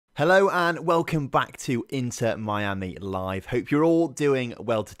Hello and welcome back to Inter Miami Live. Hope you're all doing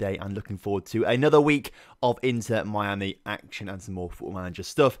well today and looking forward to another week of Inter Miami action and some more Football Manager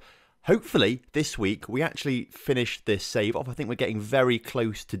stuff. Hopefully this week we actually finish this save off. I think we're getting very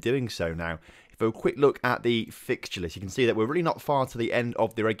close to doing so now. If a quick look at the fixture list, you can see that we're really not far to the end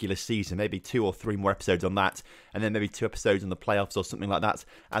of the regular season. Maybe 2 or 3 more episodes on that, and then maybe 2 episodes on the playoffs or something like that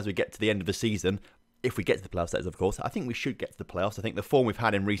as we get to the end of the season. If we get to the playoffs, that is, of course. I think we should get to the playoffs. I think the form we've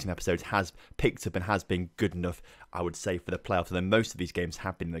had in recent episodes has picked up and has been good enough, I would say, for the playoffs. And then most of these games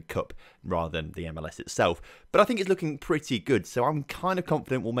have been in the Cup rather than the MLS itself. But I think it's looking pretty good. So I'm kind of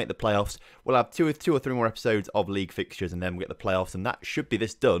confident we'll make the playoffs. We'll have two or three more episodes of league fixtures and then we'll get the playoffs. And that should be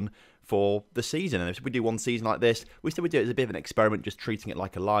this done for the season. And if we do one season like this, we still would do it as a bit of an experiment, just treating it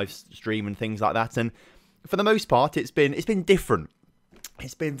like a live stream and things like that. And for the most part, it's been different.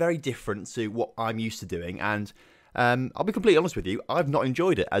 It's been very different to what I'm used to doing, and I'll be completely honest with you, I've not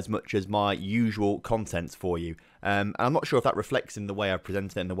enjoyed it as much as my usual content for you. And I'm not sure if that reflects in the way I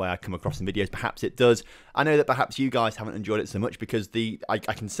present it and the way I come across in videos. Perhaps it does. I know that perhaps you guys haven't enjoyed it so much because I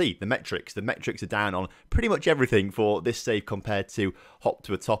can see the metrics. The metrics are down on pretty much everything for this save compared to Hop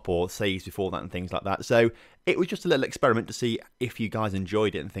to a Top or saves before that and things like that. So it was just a little experiment to see if you guys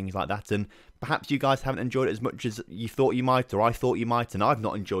enjoyed it and things like that. And perhaps you guys haven't enjoyed it as much as you thought you might, or I thought you might, and I've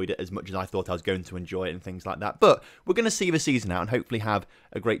not enjoyed it as much as I thought I was going to enjoy it and things like that. But we're going to see the season out and hopefully have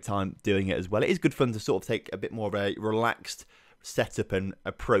a great time doing it as well. It is good fun to sort of take a bit more of a relaxed setup and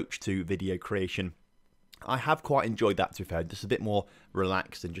approach to video creation. I have quite enjoyed that, to be fair, just a bit more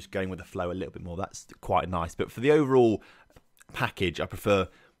relaxed and just going with the flow a little bit more. That's quite nice. But for the overall package, I prefer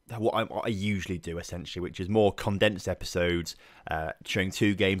what I usually do, essentially, which is more condensed episodes, showing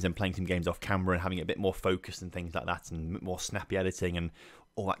 2 games and playing some games off camera and having it a bit more focused and things like that, and more snappy editing and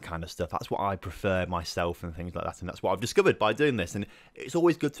all that kind of stuff. That's what I prefer myself and things like that, and that's what I've discovered by doing this. And it's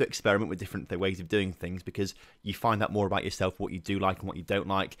always good to experiment with different ways of doing things because you find out more about yourself, what you do like and what you don't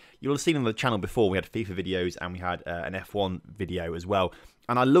like. You'll have seen on the channel before, we had FIFA videos and we had an F1 video as well.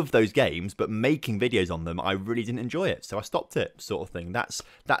 And I love those games, but making videos on them, I really didn't enjoy it. So I stopped it, sort of thing. That's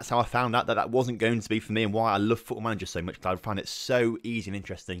how I found out that wasn't going to be for me, and why I love Football Manager so much, because I find it so easy and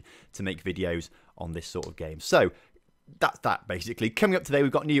interesting to make videos on this sort of game. So that's that, basically. Coming up today,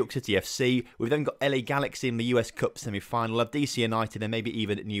 we've got New York City FC. We've then got LA Galaxy in the US Cup semi-final. We'll have DC United and maybe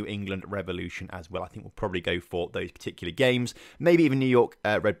even New England Revolution as well. I think we'll probably go for those particular games. Maybe even New York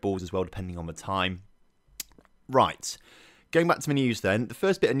Red Bulls as well, depending on the time. Right. Going back to the news then, the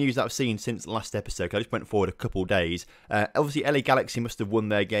first bit of news that I've seen since the last episode, I just went forward a couple of days. Obviously, LA Galaxy must have won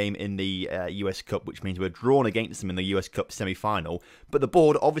their game in the US Cup, which means we're drawn against them in the US Cup semi-final. But the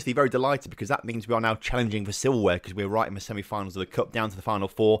board obviously very delighted because that means we are now challenging for silverware because we're right in the semi-finals of the Cup down to the Final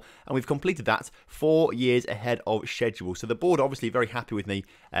 4. And we've completed that 4 years ahead of schedule. So the board are obviously very happy with me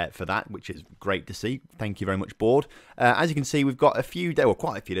for that, which is great to see. Thank you very much, board. As you can see, we've got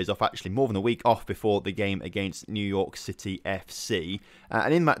quite a few days off, actually, more than a week off before the game against New York City FC.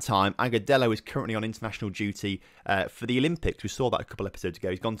 And in that time, Agudelo is currently on international duty for the Olympics. We saw that a couple episodes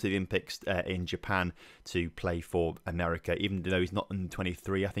ago. He's gone to the Olympics in Japan to play for America, even though he's not under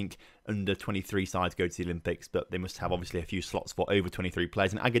 23. I think under 23 sides go to the Olympics, but they must have obviously a few slots for over 23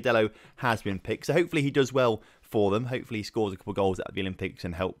 players. And Agudelo has been picked, so hopefully he does well for them. Hopefully he scores a couple of goals at the Olympics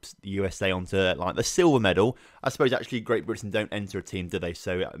and helps the USA onto like the silver medal. I suppose actually Great Britain don't enter a team, do they?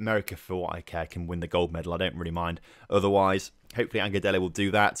 So America, for what I care, can win the gold medal. I don't really mind otherwise. Hopefully Agudelo will do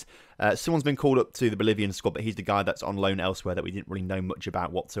that. Someone's been called up to the Bolivian squad, but he's the guy that's on loan elsewhere that we didn't really know much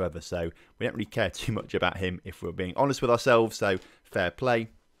about whatsoever. So we don't really care too much about him if we're being honest with ourselves. So fair play.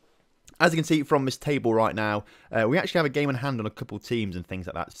 As you can see from this table right now, we actually have a game in hand on a couple teams and things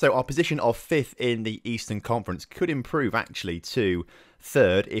like that. So our position of 5th in the Eastern Conference could improve actually to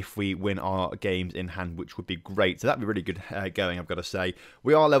 3rd if we win our games in hand, which would be great. So that'd be really good going, I've got to say.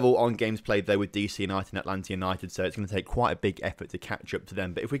 We are level on games played though with DC United and Atlanta United, so it's going to take quite a big effort to catch up to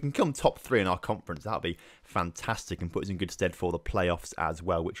them. But if we can come top 3 in our conference, that'll be fantastic and put us in good stead for the playoffs as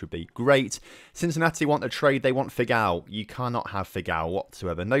well, which would be great. Cincinnati want a trade. They want Figal. You cannot have Figal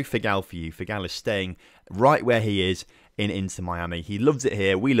whatsoever. No Figal for you. Figal is staying right where he is in Inter Miami. He loves it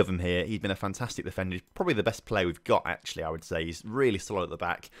here. We love him here. He's been a fantastic defender. He's probably the best player we've got, actually, I would say. He's really solid at the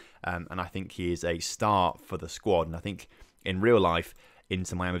back, and I think he is a star for the squad. And I think in real life,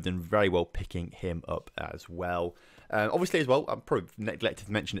 Inter Miami have done very well picking him up as well. Obviously, as well, I've probably neglected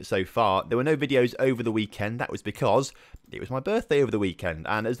to mention it so far, there were no videos over the weekend. That was because it was my birthday over the weekend.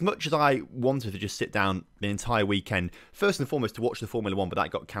 And as much as I wanted to just sit down the entire weekend, first and foremost to watch the Formula 1, but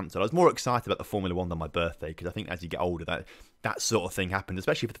that got cancelled. I was more excited about the Formula 1 than my birthday, because I think as you get older, that sort of thing happened,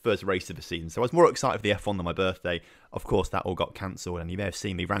 especially for the first race of the season. So I was more excited for the F1 than my birthday. Of course, that all got cancelled, and you may have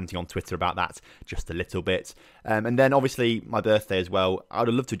seen me ranting on Twitter about that just a little bit. And then, obviously, my birthday as well. I would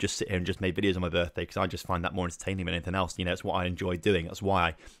have loved to just sit here and just make videos on my birthday, because I just find that more entertaining than anything else. You know, it's what I enjoy doing. That's why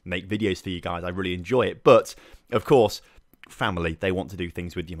I make videos for you guys. I really enjoy it. But, of course, family, they want to do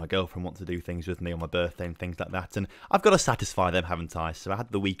things with you. My girlfriend wants to do things with me on my birthday and things like that, and I've got to satisfy them, haven't I? So I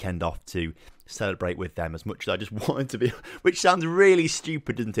had the weekend off to celebrate with them as much as I just wanted to be, which sounds really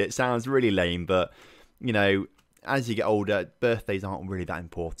stupid, doesn't it? It sounds really lame, but you know, as you get older, birthdays aren't really that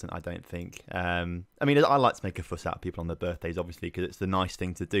important, I don't think. I mean, I like to make a fuss out of people on their birthdays, obviously, because it's the nice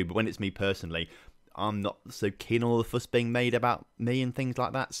thing to do, but when it's me personally, I'm not so keen on all the fuss being made about me and things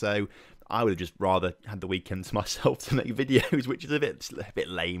like that, so I would have just rather had the weekend to myself to make videos, which is a bit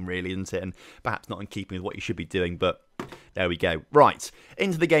lame, really, isn't it? And perhaps not in keeping with what you should be doing, but there we go. Right,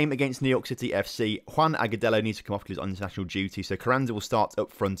 into the game against New York City FC. Juan Agudelo needs to come off because he's on international duty, so Carranza will start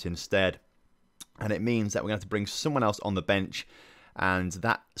up front instead. And it means that we're going to have to bring someone else on the bench, and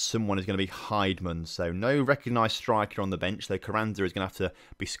that someone is going to be Heidman. So no recognised striker on the bench, though Carranza is going to have to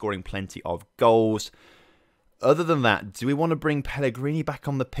be scoring plenty of goals. Other than that, do we want to bring Pellegrini back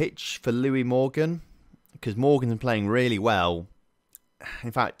on the pitch for Louis Morgan? Because Morgan's been playing really well.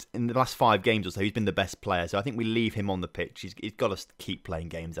 In fact, in the last 5 games or so, he's been the best player. So I think we leave him on the pitch. He's got to keep playing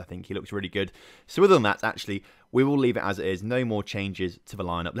games, I think. He looks really good. So other than that, actually, we will leave it as it is. No more changes to the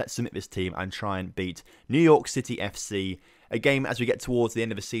lineup. Let's submit this team and try and beat New York City FC. A game, as we get towards the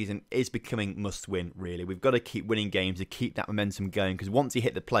end of the season, is becoming must-win, really. We've got to keep winning games to keep that momentum going, because once you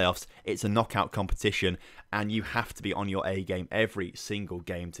hit the playoffs, it's a knockout competition, and you have to be on your A game every single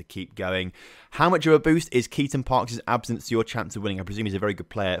game to keep going. How much of a boost is Keaton Parks' absence to your chance of winning? I presume he's a very good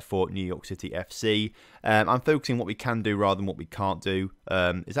player for New York City FC. I'm focusing on what we can do rather than what we can't do.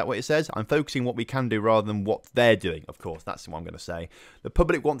 Is that what it says? I'm focusing on what we can do rather than what they're doing, of course. That's what I'm going to say. The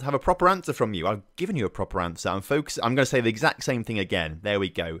public want to have a proper answer from you. I've given you a proper answer. I'm going to say the exact same thing again. There we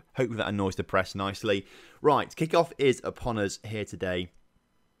go. Hopefully that annoys the press nicely. Right, kickoff is upon us here today.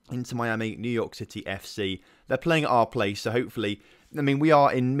 Inter Miami, New York City FC. They're playing at our place, so hopefully, I mean, we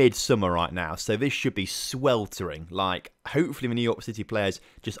are in midsummer right now, so this should be sweltering. Like, hopefully the New York City players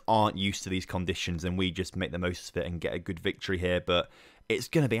just aren't used to these conditions and we just make the most of it and get a good victory here. But it's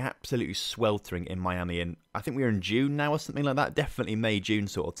going to be absolutely sweltering in Miami, and I think we're in June now or something like that. Definitely May, June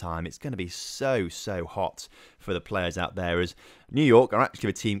sort of time. It's going to be so hot for the players out there, as New York are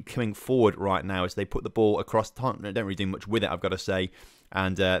actually a team coming forward right now as they put the ball across. They don't really do much with it, I've got to say.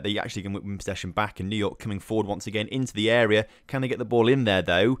 And they actually can win possession back, and New York coming forward once again into the area. Can they get the ball in there,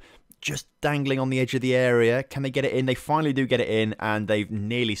 though? Just dangling on the edge of the area. Can they get it in? They finally do get it in, and they've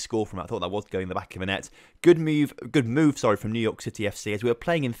nearly scored from it. I thought that was going in the back of the net. Good move from New York City FC, as we are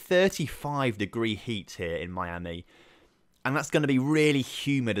playing in 35-degree heat here in Miami. And that's going to be really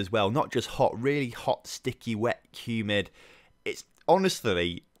humid as well. Not just hot, really hot, sticky, wet, humid. It's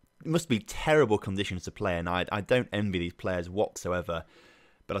honestly, it must be terrible conditions to play in. I don't envy these players whatsoever.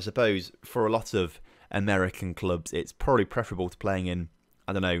 But I suppose for a lot of American clubs, it's probably preferable to playing in,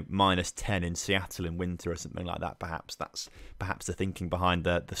 I don't know, -10 in Seattle in winter or something like that, perhaps. That's perhaps the thinking behind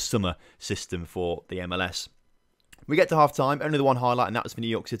the summer system for the MLS. We get to half-time, only the one highlight, and that was for New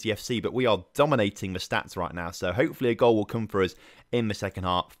York City FC, but we are dominating the stats right now, so hopefully a goal will come for us in the second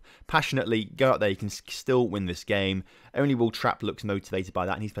half. Passionately, go out there, you can still win this game. Only Will Trapp looks motivated by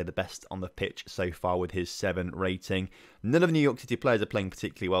that, and he's played the best on the pitch so far with his 7 rating. None of the New York City players are playing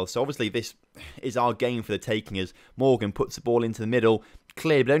particularly well, so obviously this is our game for the taking, as Morgan puts the ball into the middle,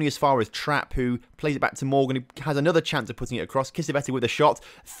 cleared, but only as far as Trapp, who plays it back to Morgan, who has another chance of putting it across. Kisiveti with a shot.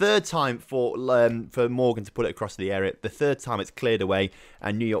 Third time for Morgan to put it across the area. The third time it's cleared away,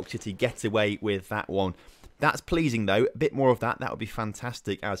 and New York City gets away with that one. That's pleasing, though. A bit more of that. That would be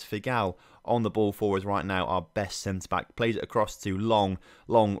fantastic, as Figal on the ball for us right now, our best centre-back. Plays it across to Long,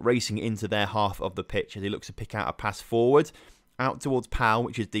 racing into their half of the pitch as he looks to pick out a pass forward. Out towards Powell,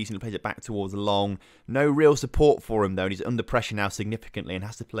 which is decent. He plays it back towards Long. No real support for him, though, and he's under pressure now significantly and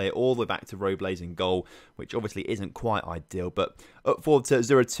has to play it all the way back to Robles in goal, which obviously isn't quite ideal. But up forward to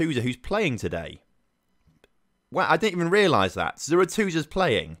Zuratouza, who's playing today. Well, I didn't even realise that. Zuratouza's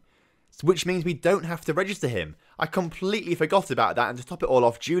playing, which means we don't have to register him. I completely forgot about that, and to top it all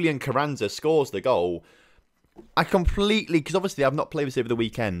off, Julian Carranza scores the goal. Because obviously I've not played this over the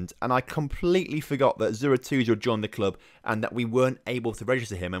weekend, and I completely forgot that Zuratouza had joined the club and that we weren't able to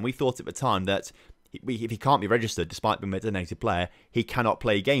register him, and we thought at the time that if he can't be registered, despite being a designated player, he cannot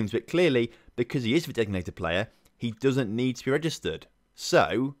play games. But clearly, because he is a designated player, he doesn't need to be registered.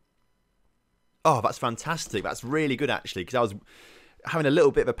 So, oh, that's fantastic. That's really good, actually, because I was having a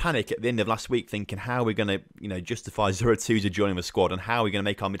little bit of a panic at the end of last week, thinking how are we going to, justify Zurutuza joining the squad, and how are we going to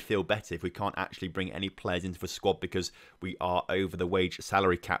make our midfield better if we can't actually bring any players into the squad because we are over the wage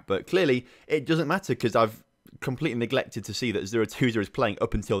salary cap. But clearly, it doesn't matter, because I've completely neglected to see that Zurutuza is playing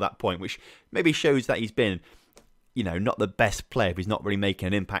up until that point, which maybe shows that he's been, not the best player if he's not really making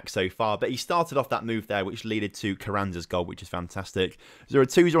an impact so far. But he started off that move there, which led to Carranza's goal, which is fantastic.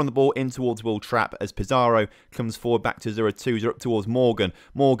 Zurutuza on the ball in towards Will Trapp as Pizarro comes forward back to Zurutuza up towards Morgan.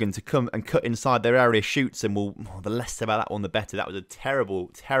 Morgan to come and cut inside their area, shoots, and the less about that one, the better. That was a terrible,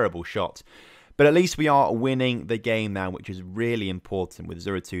 terrible shot. But at least we are winning the game now, which is really important, with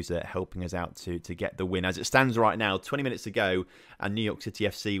Zurutuza helping us out to get the win. As it stands right now, 20 minutes to go, and New York City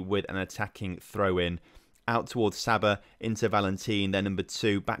FC with an attacking throw-in. Out towards Saba, into Valentin, their number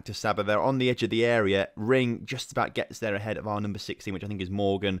 2, back to Saba. They're on the edge of the area. Ring just about gets there ahead of our number 16, which I think is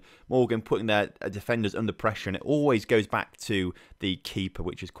Morgan. Morgan putting their defenders under pressure, and it always goes back to the keeper,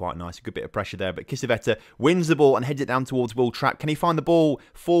 which is quite nice. A good bit of pressure there, but Kisiveta wins the ball and heads it down towards Will Trapp. Can he find the ball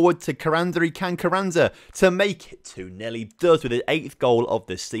forward to Carranza? He can. Carranza to make it 2-0. He does, with his 8th goal of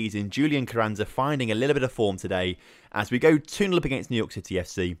the season. Julian Carranza finding a little bit of form today as we go 2-0 up against New York City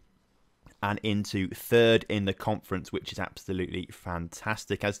FC. And into 3rd in the conference, which is absolutely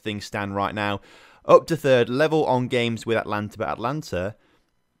fantastic as things stand right now. Up to 3rd, level on games with Atlanta, but Atlanta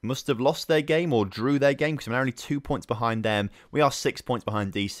must have lost their game or drew their game, because we're only 2 points behind them. We are 6 points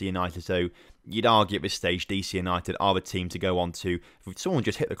behind DC United, so you'd argue at this stage DC United are the team to go on to. If someone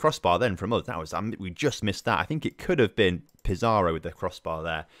just hit the crossbar then from us, we just missed that. I think it could have been Pizarro with the crossbar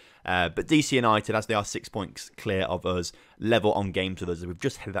there. But DC United, as they are 6 points clear of us, level on games with us. We've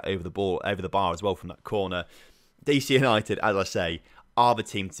just headed that over the bar as well from that corner. DC United, as I say, are the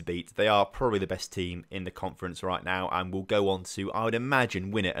team to beat. They are probably the best team in the conference right now, and will go on to, I would imagine,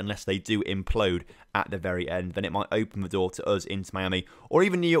 win it, unless they do implode at the very end. Then it might open the door to us into Miami, or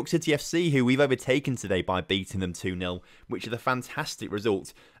even New York City FC, who we've overtaken today by beating them 2-0, which is a fantastic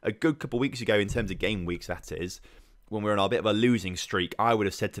result. A good couple of weeks ago, in terms of game weeks, that is, when we were on a bit of a losing streak, I would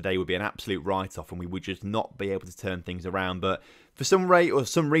have said today would be an absolute write-off and we would just not be able to turn things around. But for some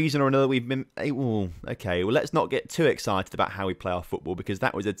reason or another, we've been... okay, well, let's not get too excited about how we play our football, because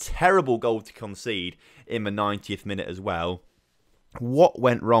that was a terrible goal to concede in the 90th minute as well. What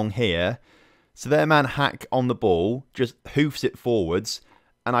went wrong here? So their man Hack on the ball just hoofs it forwards,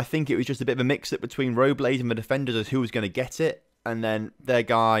 and I think it was just a bit of a mix-up between Robles and the defenders as who was going to get it, and then their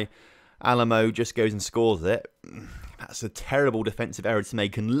guy Alamo just goes and scores it. That's a terrible defensive error to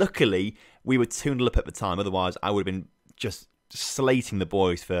make, and luckily we were 2-0 up at the time. Otherwise, I would have been just slating the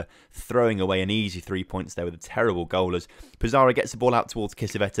boys for throwing away an easy 3 points there with a terrible goal. As Pizarro gets the ball out towards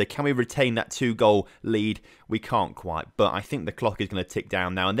Kisiveta. Can we retain that 2-goal lead? We can't quite, but I think the clock is going to tick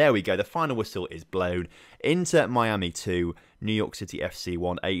down now. And there we go. The final whistle is blown. Inter Miami 2, New York City FC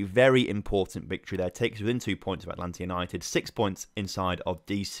 1. A very important victory there. Takes us within 2 points of Atlanta United. 6 points inside of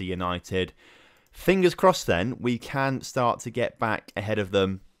DC United. Fingers crossed then, we can start to get back ahead of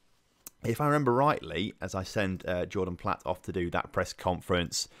them. If I remember rightly, as I send Jordan Platt off to do that press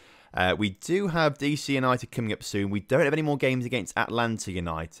conference, we do have DC United coming up soon. We don't have any more games against Atlanta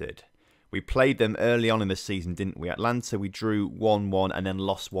United. We played them early on in the season, didn't we? Atlanta, we drew 1-1 and then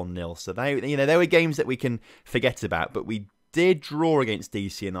lost 1-0. So they were games that we can forget about. But we did draw against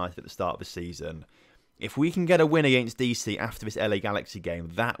DC United at the start of the season. If we can get a win against DC after this LA Galaxy game,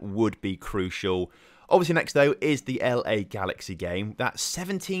 that would be crucial. Obviously, next, though, is the LA Galaxy game. That's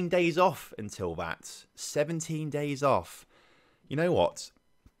 17 days off until that. 17 days off. You know what?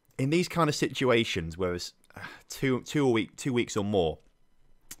 In these kind of situations where it's 2 weeks or more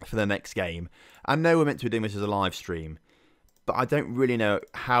for the next game, I know we're meant to be doing this as a live stream, but I don't really know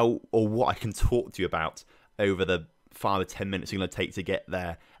how or what I can talk to you about over the 5 or 10 minutes it's going to take to get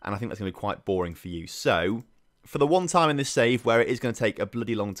there, and I think that's going to be quite boring for you. So, for the one time in this save where it is going to take a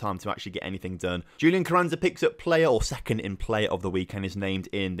bloody long time to actually get anything done, Julian Carranza picks up player or second in player of the week and is named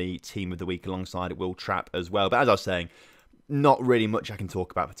in the team of the week alongside Will Trapp as well. But as I was saying, not really much I can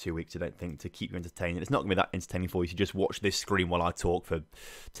talk about for 2 weeks, I don't think, to keep you entertained. It's not going to be that entertaining for you to just watch this screen while I talk for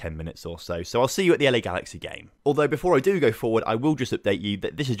 10 minutes or so. So I'll see you at the LA Galaxy game. Although before I do go forward, I will just update you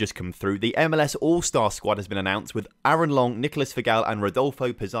that this has just come through. The MLS All-Star squad has been announced, with Aaron Long, Nicolas Figal and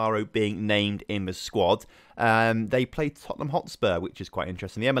Rodolfo Pizarro being named in the squad. They play Tottenham Hotspur, which is quite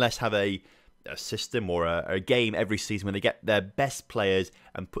interesting. The MLS have a system or a game every season when they get their best players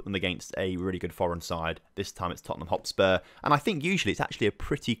and put them against a really good foreign side. This time it's Tottenham Hotspur, and I think usually it's actually a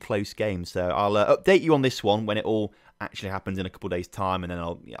pretty close game. So I'll update you on this one when it all actually happens in a couple of days' time, and then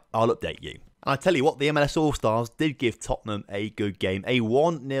I'll update you. And I tell you what, the MLS All-Stars did give Tottenham a good game. A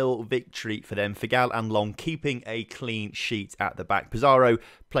 1-0 victory for them. Figal and Long keeping a clean sheet at the back. Pizarro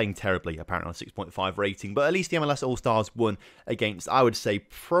playing terribly, apparently on a 6.5 rating. But at least the MLS All-Stars won against, I would say,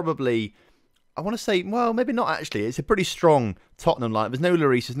 probably... I want to say, well, maybe not actually. It's a pretty strong Tottenham line. There's no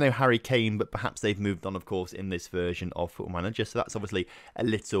Lloris, there's no Harry Kane, but perhaps they've moved on, of course, in this version of Football Manager. So that's obviously a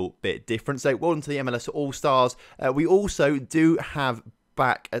little bit different. So well done to the MLS All-Stars. We also do have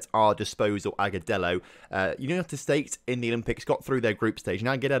back at our disposal Agudelo. United States in the Olympics got through their group stage, and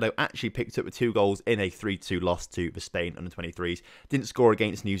Agudelo actually picked up with 2 goals in a 3-2 loss to the Spain under-23s. Didn't score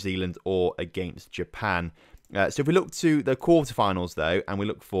against New Zealand or against Japan. So if we look to the quarterfinals, though, and we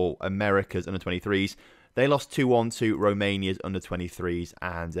look for America's under-23s, they lost 2-1 to Romania's under-23s,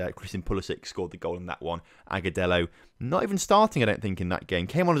 and Christian Pulisic scored the goal in that one. Agudelo not even starting, I don't think, in that game.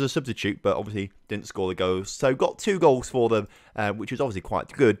 Came on as a substitute, but obviously didn't score the goals. So got 2 goals for them, which was obviously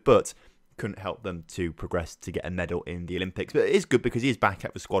quite good, but couldn't help them to progress to get a medal in the Olympics. But it is good because he is back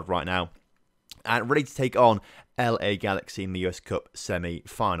at the squad right now and ready to take on LA Galaxy in the US Cup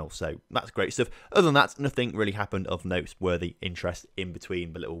semi-final. So that's great stuff. Other than that, nothing really happened of noteworthy interest in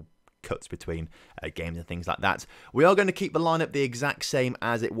between the little cuts between games and things like that. We are going to keep the lineup the exact same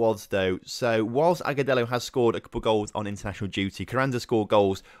as it was, though. So whilst Agudelo has scored a couple of goals on international duty, Carranza scored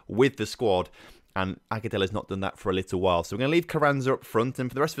goals with the squad, and Agudelo's not done that for a little while. So we're going to leave Carranza up front,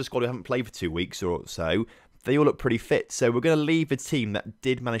 and for the rest of the squad who haven't played for 2 weeks or so, they all look pretty fit. So we're going to leave the team that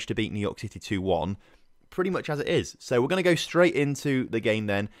did manage to beat New York City 2-1 pretty much as it is. So we're going to go straight into the game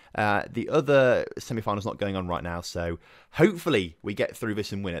then. The other semi-final's not going on right now, so hopefully we get through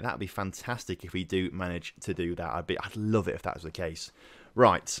this and win it. That would be fantastic if we do manage to do that. I'd love it if that was the case.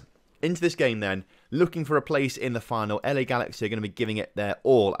 Right, into this game then. Looking for a place in the final. LA Galaxy are going to be giving it their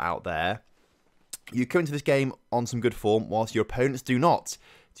all out there. You come into this game on some good form, whilst your opponents do not.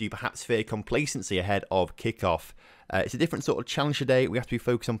 Do you perhaps fear complacency ahead of kickoff? It's a different sort of challenge today. We have to be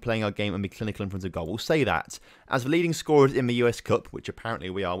focused on playing our game and be clinical in front of goal. We'll say that. As the leading scorers in the US Cup, which apparently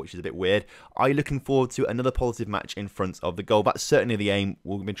we are, which is a bit weird, are you looking forward to another positive match in front of the goal? That's certainly the aim.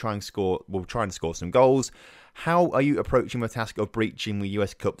 We'll try and score some goals. How are you approaching the task of breaching the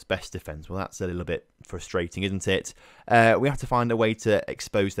US Cup's best defence? Well, that's a little bit frustrating, isn't it? We have to find a way to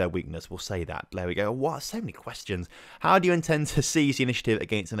expose their weakness. We'll say that. There we go. What? So many questions. How do you intend to seize the initiative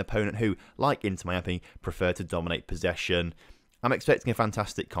against an opponent who, like Inter Miami, prefer to dominate possession? I'm expecting a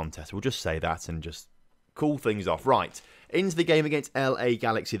fantastic contest. We'll just say that and just cool things off. Right, into the game against LA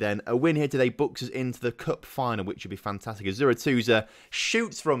Galaxy then. A win here today books us into the Cup final, which would be fantastic. Azura Tuza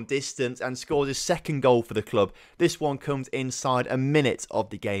shoots from distance and scores his 2nd goal for the club. This one comes inside a minute of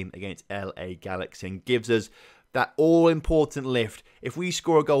the game against LA Galaxy and gives us that all-important lift. If we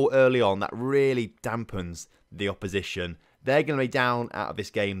score a goal early on, that really dampens the opposition. They're going to be down out of this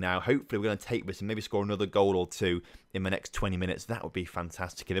game now. Hopefully, we're going to take this and maybe score another goal or 2 in the next 20 minutes. That would be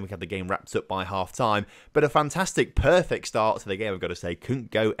fantastic. And then we can have the game wrapped up by half-time. But a fantastic, perfect start to the game, I've got to say. Couldn't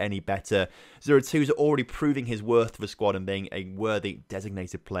go any better. 0-2's already proving his worth to the squad and being a worthy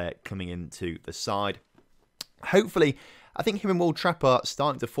designated player coming into the side. Hopefully, I think him and Will Trapp are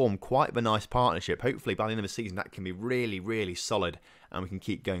starting to form quite a nice partnership. Hopefully, by the end of the season, that can be really, really solid and we can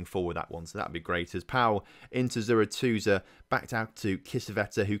keep going forward that one. So that would be great. As Powell into Zuratuza, backed out to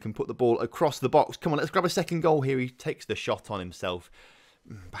Kisaveta, who can put the ball across the box. Come on, let's grab a 2nd goal here. He takes the shot on himself.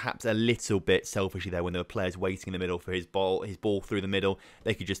 Perhaps a little bit selfishly there when there were players waiting in the middle for his ball through the middle.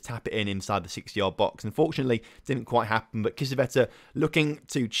 They could just tap it in inside the 6-yard box. Unfortunately, didn't quite happen. But Kisaveta looking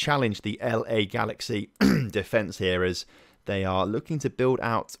to challenge the LA Galaxy defence here as they are looking to build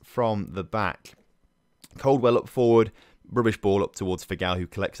out from the back. Coldwell up forward. Rubbish ball up towards Figal, who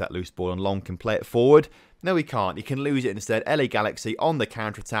collects that loose ball, and Long can play it forward. No, he can't. He can lose it instead. LA Galaxy on the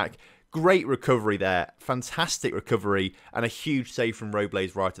counter-attack. Great recovery there. Fantastic recovery. And a huge save from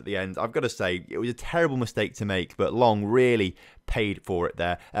Robles right at the end. I've got to say, it was a terrible mistake to make, but Long really paid for it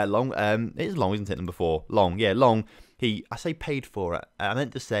there. Long, it is Long, isn't it, number 4? Long, yeah, Long. I say paid for it. I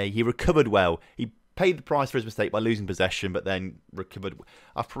meant to say he recovered well. He paid the price for his mistake by losing possession, but then recovered.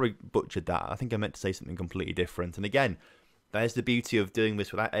 I've probably butchered that. I think I meant to say something completely different. And again, there's the beauty of doing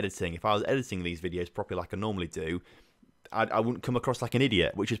this without editing. If I was editing these videos properly like I normally do, I wouldn't come across like an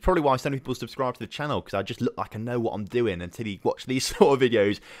idiot, which is probably why so many people subscribe to the channel, because I just look like I know what I'm doing until you watch these sort of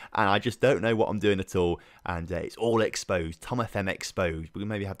videos, and I just don't know what I'm doing at all, and it's all exposed. TomFM exposed. We can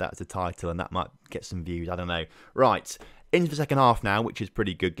maybe have that as a title, and that might get some views. I don't know. Right. Into the second half now, which is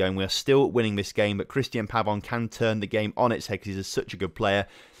pretty good going. We are still winning this game, but Christian Pavon can turn the game on its head because he's such a good player.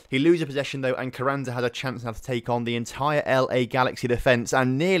 He loses possession though, and Carranza has a chance now to take on the entire LA Galaxy defence,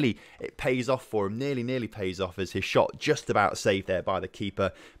 and nearly it pays off for him. Nearly pays off as his shot just about saved there by the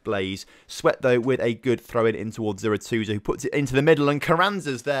keeper, Blaze. Sweat though with a good throw in towards Zurutuza, who puts it into the middle, and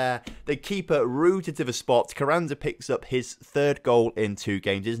Carranza's there. The keeper rooted to the spot. Carranza picks up his 3rd goal in 2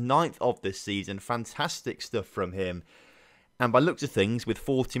 games, his 9th of this season. Fantastic stuff from him. And by looks of things, with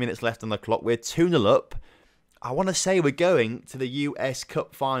 40 minutes left on the clock, we're 2-0 up. I want to say we're going to the US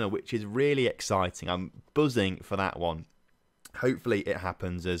Cup final, which is really exciting. I'm buzzing for that one. Hopefully it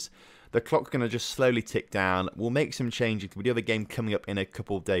happens, as the clock's going to just slowly tick down. We'll make some changes. We do have a game coming up in a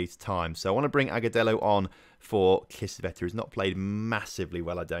couple of days' time. So I want to bring Agudelo on for Kisveta, who's not played massively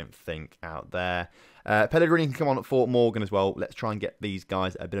well, I don't think, out there. Pellegrini can come on for Morgan as well. Let's try and get these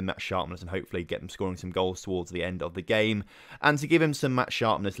guys a bit of match sharpness and hopefully get them scoring some goals towards the end of the game. And to give him some match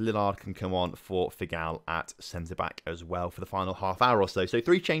sharpness, Lillard can come on for Figal at centre-back as well for the final half hour or so. So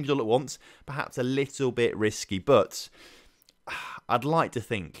 3 changes all at once, perhaps a little bit risky, but I'd like to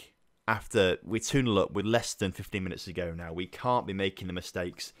think after we're 2-0 up with less than 15 minutes to go now, we can't be making the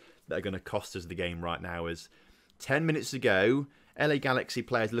mistakes that are going to cost us the game right now. As 10 minutes to go, LA Galaxy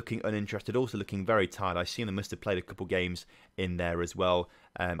players looking uninterested, also looking very tired. I assume they must have played a couple games in there as well.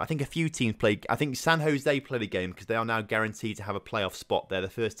 I think a few teams played. I think San Jose played a game because they are now guaranteed to have a playoff spot. They're the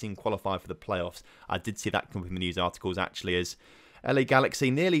first team qualified for the playoffs. I did see that come up in the news articles actually, as LA Galaxy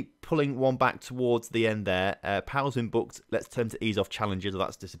nearly pulling one back towards the end there. Powell's been booked. Let's tell him to ease off challenges. Well,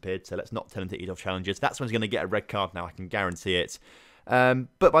 that's disappeared, so let's not tell him to ease off challenges. That's when he's going to get a red card now, I can guarantee it.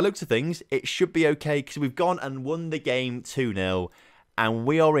 But by looks of things, it should be okay because we've gone and won the game 2-0. And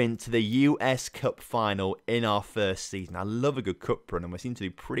we are into the US Cup final in our first season. I love a good cup run, and we seem to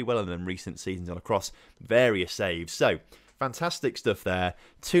do pretty well in them recent seasons on across various saves. So, fantastic stuff there.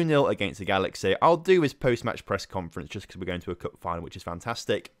 2-0 against the Galaxy. I'll do his post-match press conference just because we're going to a cup final, which is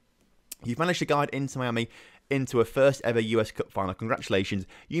fantastic. You've managed to guide Inter Miami into a first ever US Cup final. Congratulations.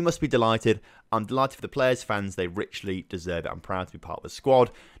 You must be delighted. I'm delighted for the players, fans. They richly deserve it. I'm proud to be part of the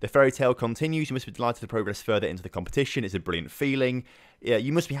squad. The fairy tale continues. You must be delighted to progress further into the competition. It's a brilliant feeling. Yeah,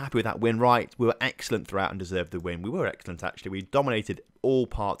 you must be happy with that win, right? We were excellent throughout and deserved the win. We were excellent, actually. We dominated all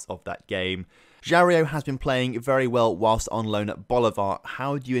parts of that game. Jario has been playing very well whilst on loan at Bolivar.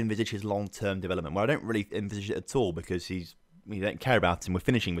 How do you envisage his long-term development? Well, I don't really envisage it at all because we don't care about him. We're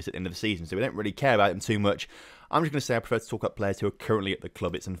finishing this at the end of the season, so we don't really care about him too much. I'm just going to say I prefer to talk about players who are currently at the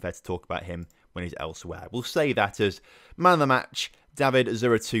club. It's unfair to talk about him when he's elsewhere. We'll say that as man of the match, David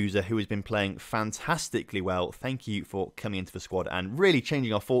Zurutuza, who has been playing fantastically well. Thank you for coming into the squad and really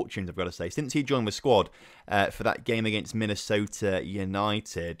changing our fortunes, I've got to say. Since he joined the squad for that game against Minnesota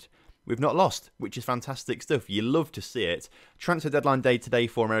United, we've not lost, which is fantastic stuff. You love to see it. Transfer deadline day today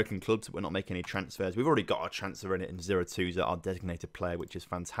for American clubs. We're not making any transfers. We've already got our transfer in it in Zurutuza, our designated player, which is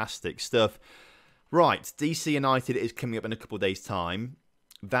fantastic stuff. Right, DC United is coming up in a couple of days' time.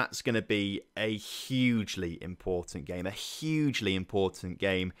 That's going to be a hugely important game.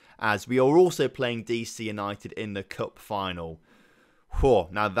 As we are also playing DC United in the Cup final. Whew,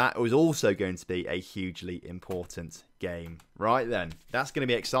 now that was also going to be a hugely important game. Right then, that's going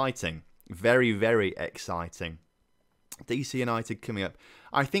to be exciting. Very, very exciting. DC United coming up.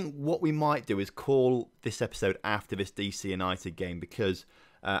 I think what we might do is call this episode after this DC United game because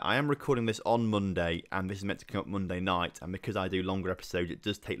I am recording this on Monday and this is meant to come up Monday night, and because I do longer episodes it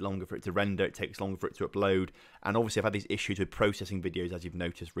does take longer for it to render, it takes longer for it to upload, and obviously I've had these issues with processing videos as you've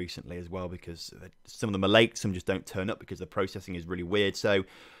noticed recently as well, because some of them are late, some just don't turn up because the processing is really weird. So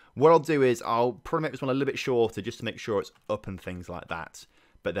what I'll do is I'll probably make this one a little bit shorter just to make sure it's up and things like that.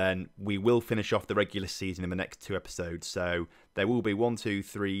 But then we will finish off the regular season in the next 2 episodes. So there will be 1, 2,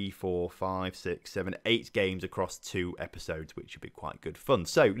 3, 4, 5, 6, 7, 8 games across 2 episodes, which should be quite good fun.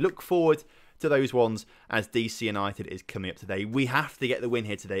 So look forward to those ones as DC United is coming up today. We have to get the win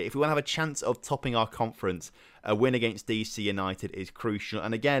here today. If we want to have a chance of topping our conference, a win against DC United is crucial.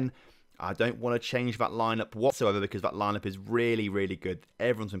 And again, I don't want to change that lineup whatsoever because that lineup is really, really good.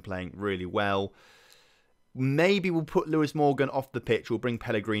 Everyone's been playing really well. Maybe we'll put Lewis Morgan off the pitch. We'll bring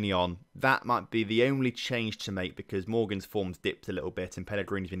Pellegrini on. That might be the only change to make because Morgan's form's dipped a little bit and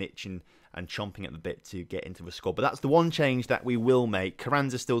Pellegrini's been itching and chomping at the bit to get into the squad. But that's the one change that we will make.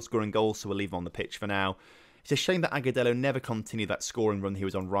 Carranza's still scoring goals, so we'll leave him on the pitch for now. It's a shame that Agudelo never continued that scoring run he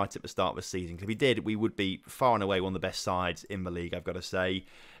was on right at the start of the season. Because if he did, we would be far and away one of the best sides in the league, I've got to say.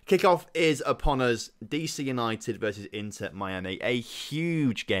 Kickoff is upon us. DC United versus Inter Miami. A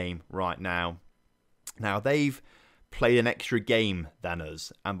huge game right now. Now, they've played an extra game than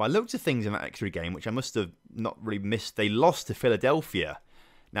us. And by looks of things in that extra game, which I must have not really missed, they lost to Philadelphia.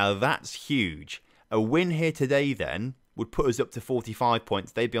 Now, that's huge. A win here today, then, would put us up to 45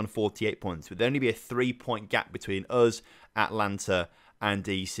 points. They'd be on 48 points. There'd only be a 3-point gap between us, Atlanta, and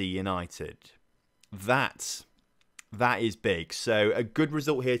DC United. That is big. So a good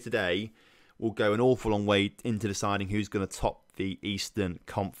result here today will go an awful long way into deciding who's going to top the Eastern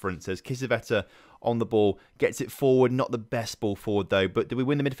Conference. As Kiesewetter on the ball, gets it forward. Not the best ball forward, though. But do we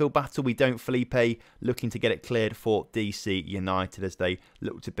win the midfield battle? We don't. Felipe looking to get it cleared for DC United as they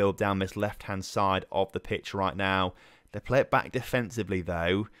look to build down this left-hand side of the pitch right now. They play it back defensively,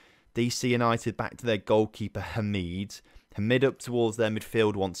 though. DC United back to their goalkeeper, Hamid. Hamid up towards their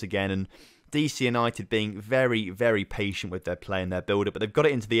midfield once again. And DC United being very, very patient with their play and their build-up. But they've got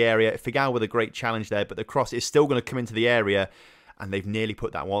it into the area. Figal with a great challenge there. But the cross is still going to come into the area. And they've nearly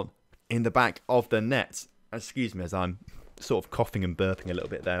put that one in the back of the net. Excuse me as I'm sort of coughing and burping a little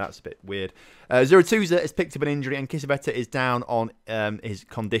bit there. That's a bit weird. Zurutuza has picked up an injury and Kiesewetter is down on his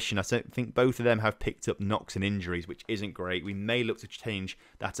condition. I think both of them have picked up knocks and injuries, which isn't great. We may look to change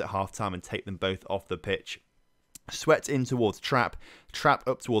that at half-time and take them both off the pitch. Sweat in towards Trapp. Trapp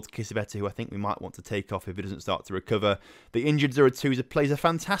up towards Kiesewetter, who I think we might want to take off if he doesn't start to recover. The injured Zurutuza plays a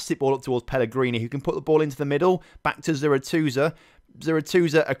fantastic ball up towards Pellegrini, who can put the ball into the middle. Back to Zurutuza.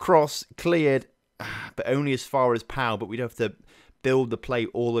 Zurutuza across, cleared, but only as far as Pau. But we'd have to build the play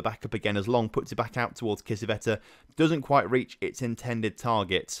all the way back up again as Long puts it back out towards Kiesewetter. Doesn't quite reach its intended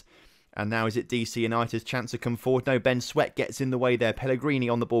target. And now is it DC United's chance to come forward? No, Ben Sweat gets in the way there. Pellegrini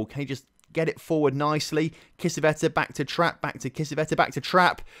on the ball. Can he just get it forward nicely? Kiesewetter back to Trapp, back to Kiesewetter, back to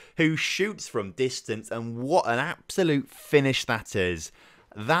Trapp, who shoots from distance. And what an absolute finish that is.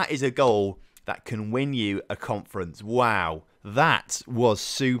 That is a goal that can win you a conference. Wow, that was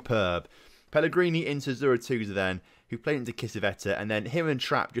superb. Pellegrini into Zurutuza then, who played into Kiesewetter, and then him and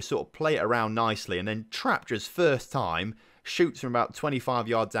Trapp just sort of play it around nicely. And then Trapp just first time shoots from about 25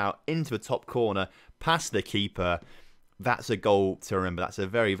 yards out into the top corner, past the keeper. That's a goal to remember. That's a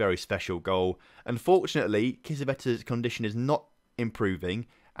very, very special goal. Unfortunately, Kiesewetter's condition is not improving,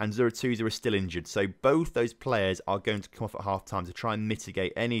 and Zurutuza is still injured. So both those players are going to come off at half-time to try and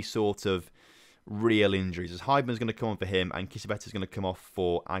mitigate any sort of real injuries. As Heidmann's going to come on for him, and Kiesewetter's going to come off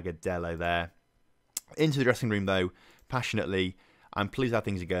for Agudelo there. Into the dressing room, though, passionately. I'm pleased how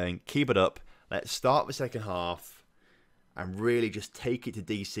things are going. Keep it up. Let's start the second half and really just take it to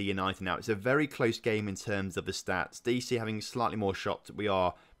DC United now. It's a very close game in terms of the stats. DC having slightly more shots. We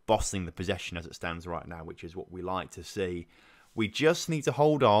are bossing the possession as it stands right now, which is what we like to see. We just need to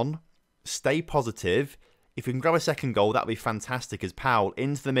hold on, stay positive. If we can grab a second goal, that would be fantastic. As Powell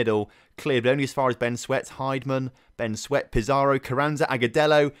into the middle, cleared only as far as Ben Sweat, Heidmann, Ben Sweat, Pizarro, Carranza,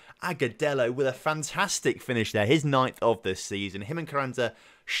 Agudelo. Agudelo with a fantastic finish there. His 9th of this season. Him and Carranza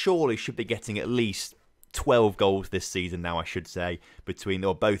surely should be getting at least 12 goals this season now, I should say, between,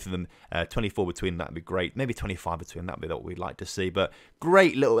 or both of them. 24 between, that would be great. Maybe 25 between, that would be what we'd like to see. But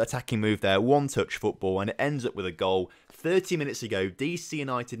great little attacking move there. One-touch football, and it ends up with a goal. 30 minutes ago, DC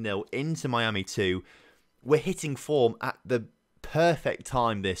United 0 into Miami 2. We're hitting form at the perfect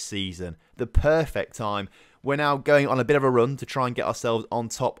time this season. The perfect time. We're now going on a bit of a run to try and get ourselves on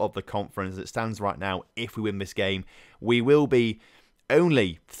top of the conference. As it stands right now, if we win this game, we will be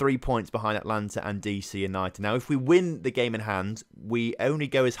only 3 points behind Atlanta and DC United. Now, if we win the game in hand, we only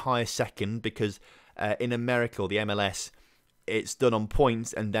go as high as second because in America, or the MLS, it's done on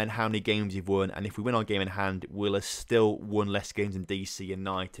points and then how many games you've won. And if we win our game in hand, we'll have still won less games than DC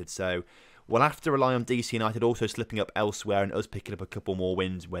United. So we'll have to rely on DC United also slipping up elsewhere and us picking up a couple more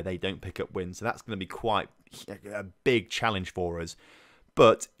wins where they don't pick up wins. So that's going to be quite a big challenge for us.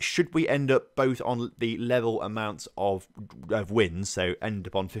 But should we end up both on the level amounts of wins, so end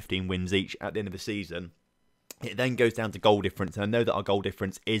up on 15 wins each at the end of the season, it then goes down to goal difference. And I know that our goal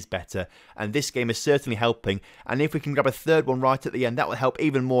difference is better. And this game is certainly helping. And if we can grab a third one right at the end, that will help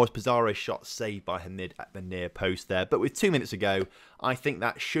even more as Pizarro's shot saved by Hamid at the near post there. But with 2 minutes to go, I think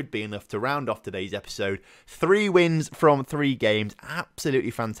that should be enough to round off today's episode. 3 wins from 3 games. Absolutely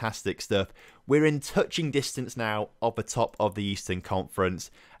fantastic stuff. We're in touching distance now of the top of the Eastern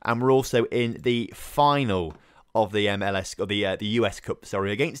Conference. And we're also in the final of the MLS, or the US Cup,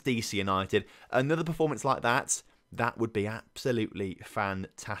 sorry, against DC United. Another performance like that would be absolutely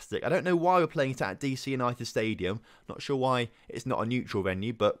fantastic. I don't know why we're playing it at DC United Stadium. Not sure why it's not a neutral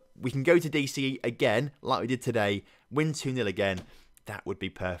venue, but we can go to DC again, like we did today, win 2-0 again, that would be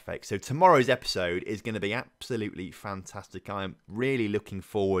perfect. So tomorrow's episode is going to be absolutely fantastic. I'm really looking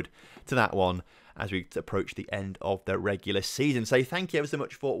forward to that one as we approach the end of the regular season. So thank you ever so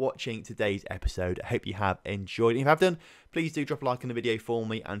much for watching today's episode. I hope you have enjoyed it. If you have done, please do drop a like on the video for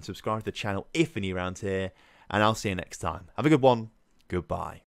me and subscribe to the channel if you're new around here. And I'll see you next time. Have a good one.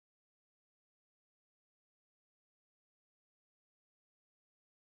 Goodbye.